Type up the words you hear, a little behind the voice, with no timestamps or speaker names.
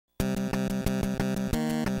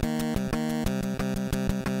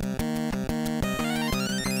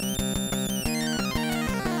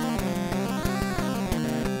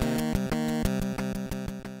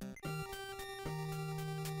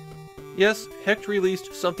Yes, Hect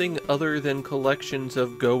released something other than collections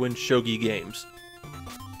of Go and Shogi games.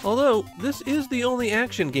 Although, this is the only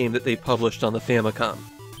action game that they published on the Famicom.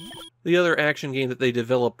 The other action game that they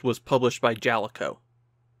developed was published by Jalico.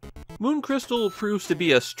 Moon Crystal proves to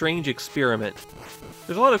be a strange experiment.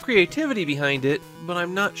 There's a lot of creativity behind it, but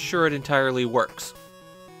I'm not sure it entirely works.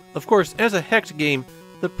 Of course, as a Hect game,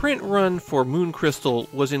 the print run for Moon Crystal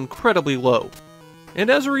was incredibly low,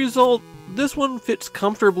 and as a result, this one fits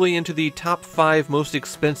comfortably into the top 5 most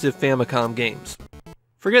expensive Famicom games.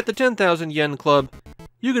 Forget the 10,000 yen club,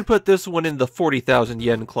 you could put this one in the 40,000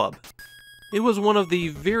 yen club. It was one of the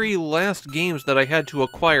very last games that I had to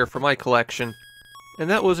acquire for my collection, and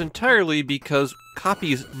that was entirely because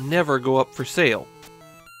copies never go up for sale.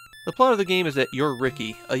 The plot of the game is that you're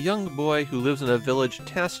Ricky, a young boy who lives in a village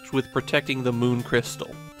tasked with protecting the Moon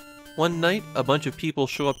Crystal. One night, a bunch of people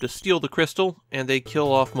show up to steal the crystal, and they kill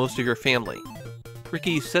off most of your family.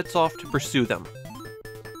 Ricky sets off to pursue them.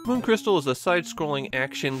 Moon Crystal is a side-scrolling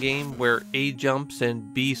action game where A jumps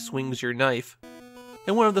and B swings your knife.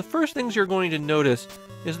 And one of the first things you're going to notice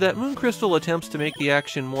is that Moon Crystal attempts to make the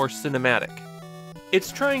action more cinematic.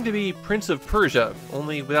 It's trying to be Prince of Persia,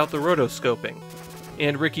 only without the rotoscoping,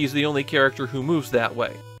 and Ricky's the only character who moves that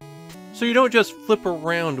way. So you don't just flip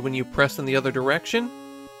around when you press in the other direction,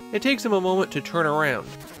 it takes him a moment to turn around.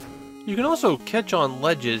 You can also catch on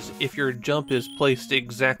ledges if your jump is placed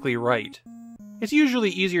exactly right. It's usually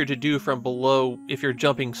easier to do from below if you're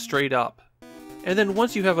jumping straight up. And then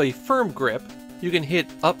once you have a firm grip, you can hit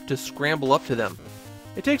up to scramble up to them.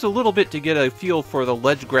 It takes a little bit to get a feel for the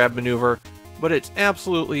ledge grab maneuver, but it's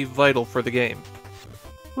absolutely vital for the game.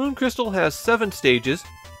 Moon Crystal has 7 stages,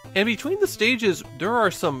 and between the stages there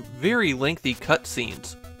are some very lengthy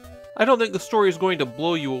cutscenes. I don't think the story is going to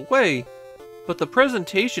blow you away, but the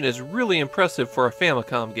presentation is really impressive for a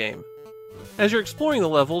Famicom game. As you're exploring the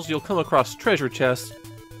levels, you'll come across treasure chests,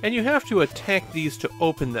 and you have to attack these to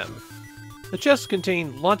open them. The chests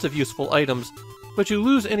contain lots of useful items, but you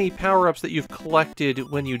lose any power-ups that you've collected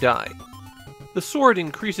when you die. The sword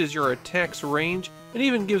increases your attack's range, and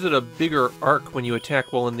even gives it a bigger arc when you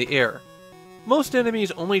attack while in the air. Most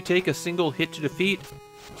enemies only take a single hit to defeat,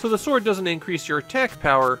 so the sword doesn't increase your attack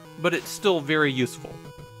power, but it's still very useful.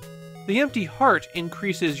 The empty heart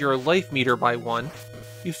increases your life meter by 1.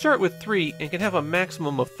 You start with 3 and can have a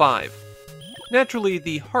maximum of 5. Naturally,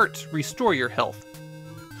 the hearts restore your health.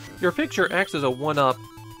 Your picture acts as a 1-up,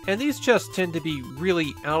 and these chests tend to be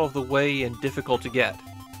really out of the way and difficult to get.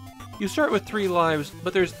 You start with 3 lives,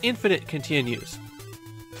 but there's infinite continues.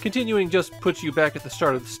 Continuing just puts you back at the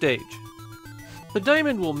start of the stage. The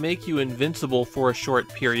diamond will make you invincible for a short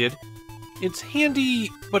period. It's handy,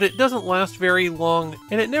 but it doesn't last very long,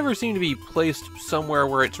 and it never seemed to be placed somewhere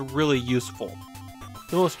where it's really useful.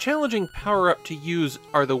 The most challenging power-up to use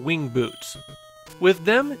are the wing boots. With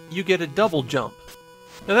them, you get a double jump.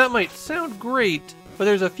 Now that might sound great, but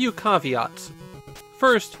there's a few caveats.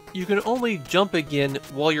 First, you can only jump again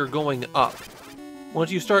while you're going up.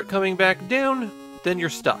 Once you start coming back down, then you're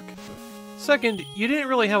stuck. Second, you didn't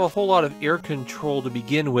really have a whole lot of air control to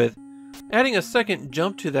begin with. Adding a second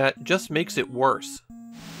jump to that just makes it worse.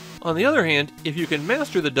 On the other hand, if you can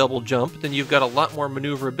master the double jump, then you've got a lot more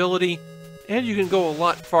maneuverability, and you can go a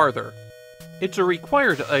lot farther. It's a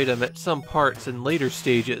required item at some parts in later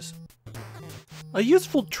stages. A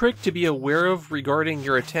useful trick to be aware of regarding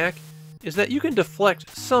your attack is that you can deflect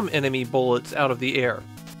some enemy bullets out of the air.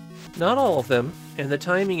 Not all of them, and the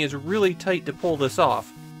timing is really tight to pull this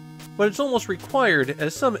off, but it's almost required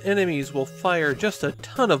as some enemies will fire just a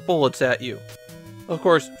ton of bullets at you. Of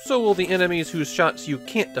course, so will the enemies whose shots you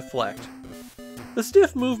can't deflect. The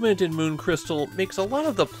stiff movement in Moon Crystal makes a lot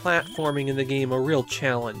of the platforming in the game a real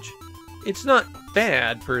challenge. It's not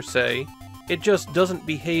bad per se, it just doesn't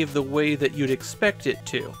behave the way that you'd expect it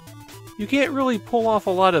to. You can't really pull off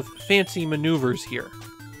a lot of fancy maneuvers here.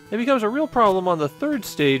 It becomes a real problem on the 3rd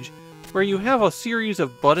stage, where you have a series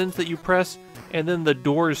of buttons that you press and then the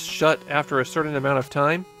doors shut after a certain amount of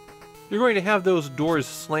time. You're going to have those doors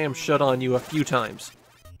slam shut on you a few times.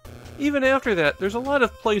 Even after that, there's a lot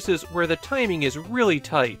of places where the timing is really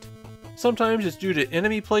tight. Sometimes it's due to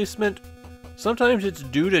enemy placement, sometimes it's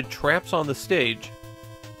due to traps on the stage.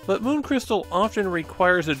 But Moon Crystal often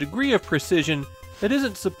requires a degree of precision that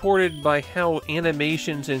isn't supported by how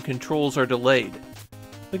animations and controls are delayed.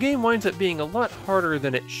 The game winds up being a lot harder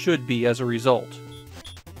than it should be as a result.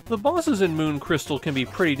 The bosses in Moon Crystal can be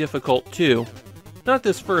pretty difficult too. Not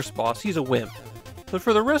this first boss, he's a wimp. But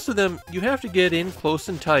for the rest of them, you have to get in close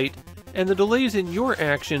and tight, and the delays in your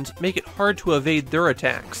actions make it hard to evade their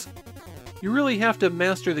attacks. You really have to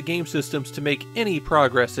master the game systems to make any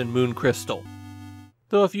progress in Moon Crystal.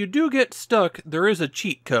 Though if you do get stuck, there is a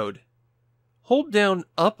cheat code. Hold down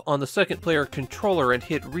up on the second player controller and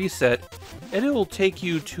hit reset, and it will take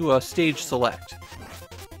you to a stage select.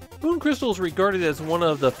 Moon Crystal is regarded as one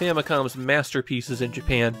of the Famicom's masterpieces in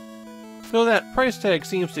Japan, though that price tag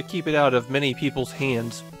seems to keep it out of many people's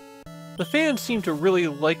hands. The fans seem to really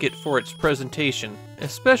like it for its presentation,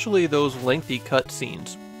 especially those lengthy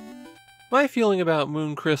cutscenes. My feeling about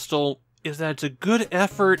Moon Crystal is that it's a good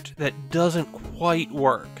effort that doesn't quite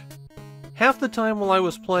work. Half the time while I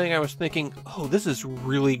was playing I was thinking, oh, this is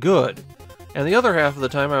really good. And the other half of the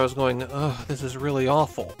time I was going, oh, this is really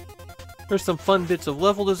awful. There's some fun bits of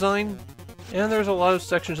level design, and there's a lot of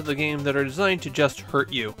sections of the game that are designed to just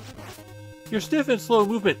hurt you. Your stiff and slow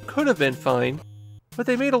movement could have been fine, but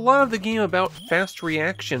they made a lot of the game about fast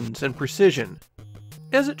reactions and precision.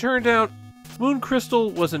 As it turned out, Moon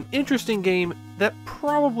Crystal was an interesting game that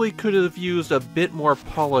probably could have used a bit more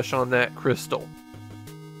polish on that crystal.